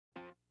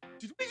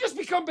Did we just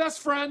become best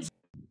friends?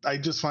 I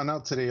just found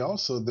out today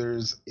also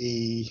there's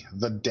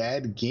the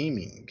Dad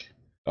Gaming.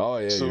 Oh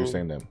yeah, So you were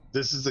saying that.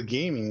 this is a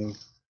gaming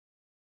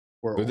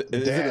where Is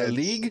it a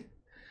league?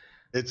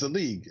 It's a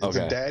league. It's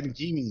a Dad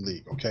Gaming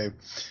League. Okay,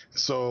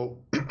 so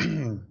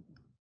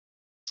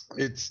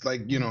it's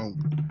like, you know,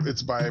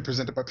 it's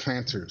presented by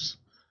Planters.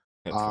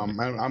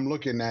 I'm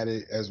looking at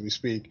it as we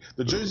speak.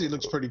 The jersey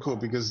looks pretty cool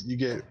because you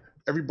get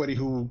everybody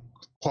who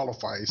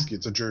qualifies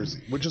gets a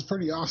jersey, which is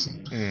pretty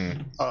awesome.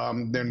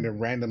 Then they're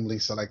randomly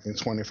selecting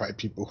 25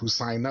 people who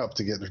sign up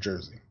to get their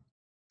jersey.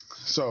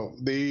 So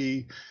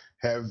they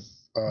have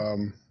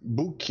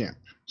boot camp.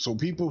 So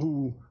people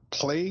who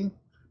play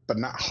but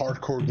not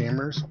hardcore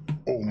gamers,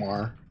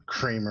 Omar,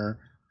 Kramer,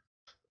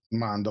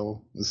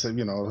 Mondo,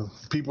 you know,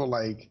 people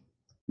like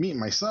me and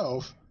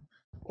myself.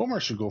 Omar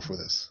should go for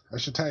this. I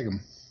should tag him.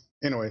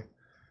 Anyway.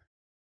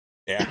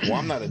 Yeah, well,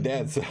 I'm not a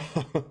dad, so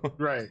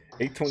right.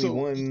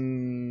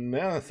 8/21.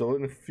 Yeah, so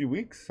in a few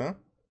weeks, huh?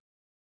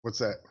 What's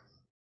that?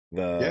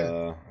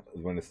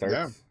 When it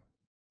starts.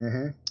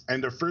 Yeah.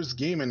 And their first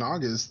game in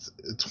August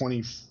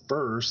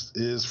 21st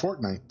is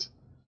Fortnite.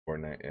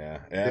 Yeah.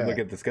 I'm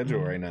looking at the schedule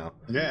right now.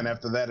 Yeah, and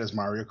after that is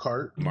Mario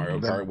Kart.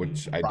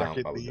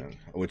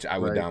 Which I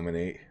would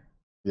dominate.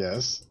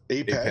 Yes.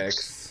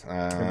 Apex.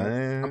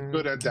 I'm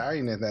good at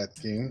dying at that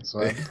game,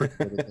 so I'm pretty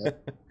good at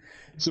that.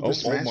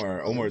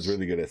 Omar is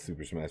really good at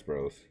Super Smash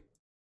Bros.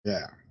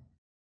 Yeah.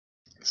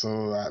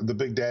 So the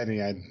Big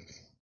Daddy, I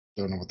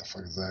don't know what the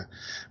fuck is that,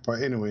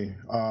 but anyway,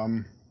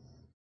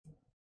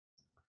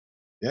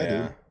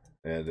 dude.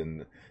 And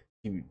then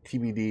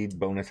TBD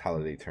bonus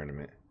holiday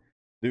tournament,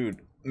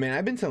 dude. Man,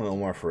 I've been telling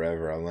Omar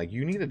forever. I'm like,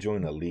 you need to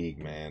join a league,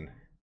 man.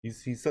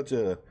 He's such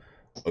a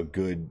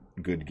good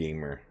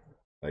gamer.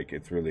 Like,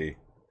 it's really,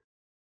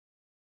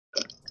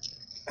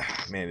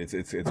 man,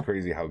 it's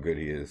crazy how good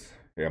he is.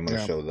 Yeah, I'm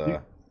gonna show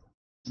the.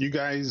 You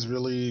guys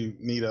really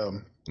need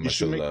you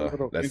should make a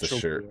little that's the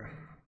shirt.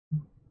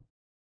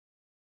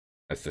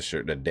 That's the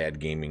shirt, the Dad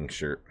Gaming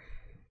shirt.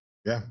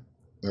 Yeah,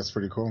 that's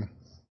pretty cool.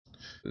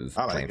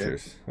 I like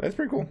it. That's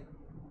pretty cool.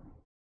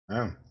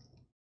 Yeah.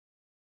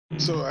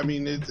 So I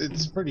mean,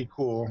 it's pretty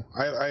cool.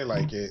 I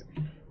like it.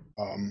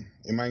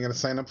 Am I gonna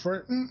sign up for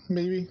it?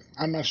 Maybe.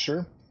 I'm not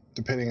sure,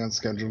 depending on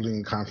scheduling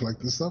and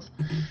conflict and stuff.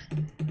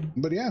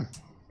 But yeah.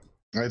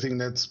 I think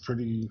that's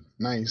pretty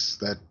nice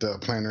that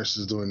Planners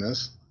is doing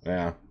this.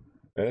 Yeah,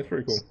 that's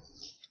pretty cool.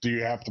 Do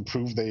you have to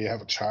prove that you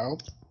have a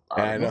child?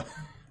 I know.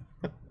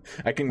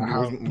 I can.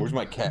 Where's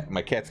my cat?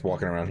 My cat's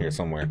walking around here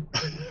somewhere.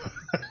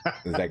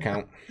 Does that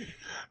count?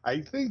 I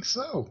think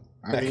so.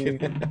 I mean,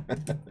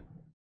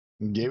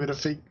 gave it a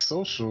fake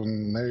social,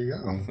 and there you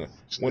go.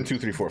 1, 2,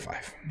 3, 4,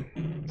 5.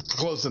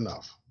 Close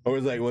enough. Or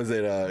was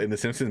it in The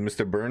Simpsons,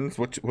 Mr. Burns?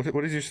 What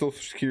is your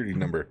social security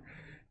number?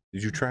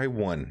 Did you try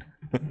 1?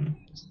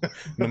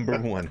 Number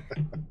 1.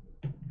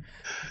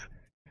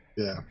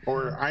 Yeah.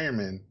 Or Iron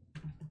Man.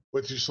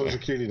 What's your social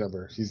security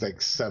number? He's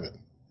like 7.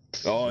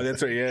 Oh,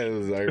 that's right. Yeah, it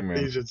was Iron Man.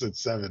 He just said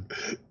 7.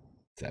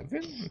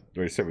 7?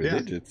 Or 7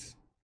 digits.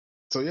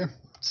 So yeah.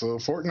 So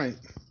Fortnite.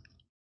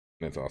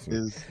 That's awesome.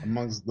 Is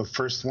amongst the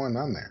first one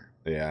on there.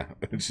 Yeah.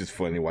 It's just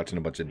funny watching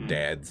a bunch of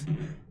dads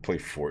play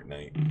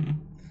Fortnite.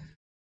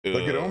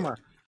 Look at Omar.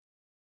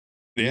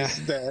 Yeah.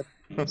 He's dad.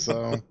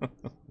 So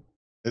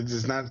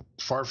it's not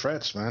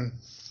far-fetched, man.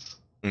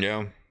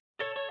 Yeah.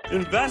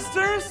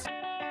 Investors?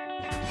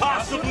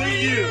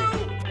 Possibly you!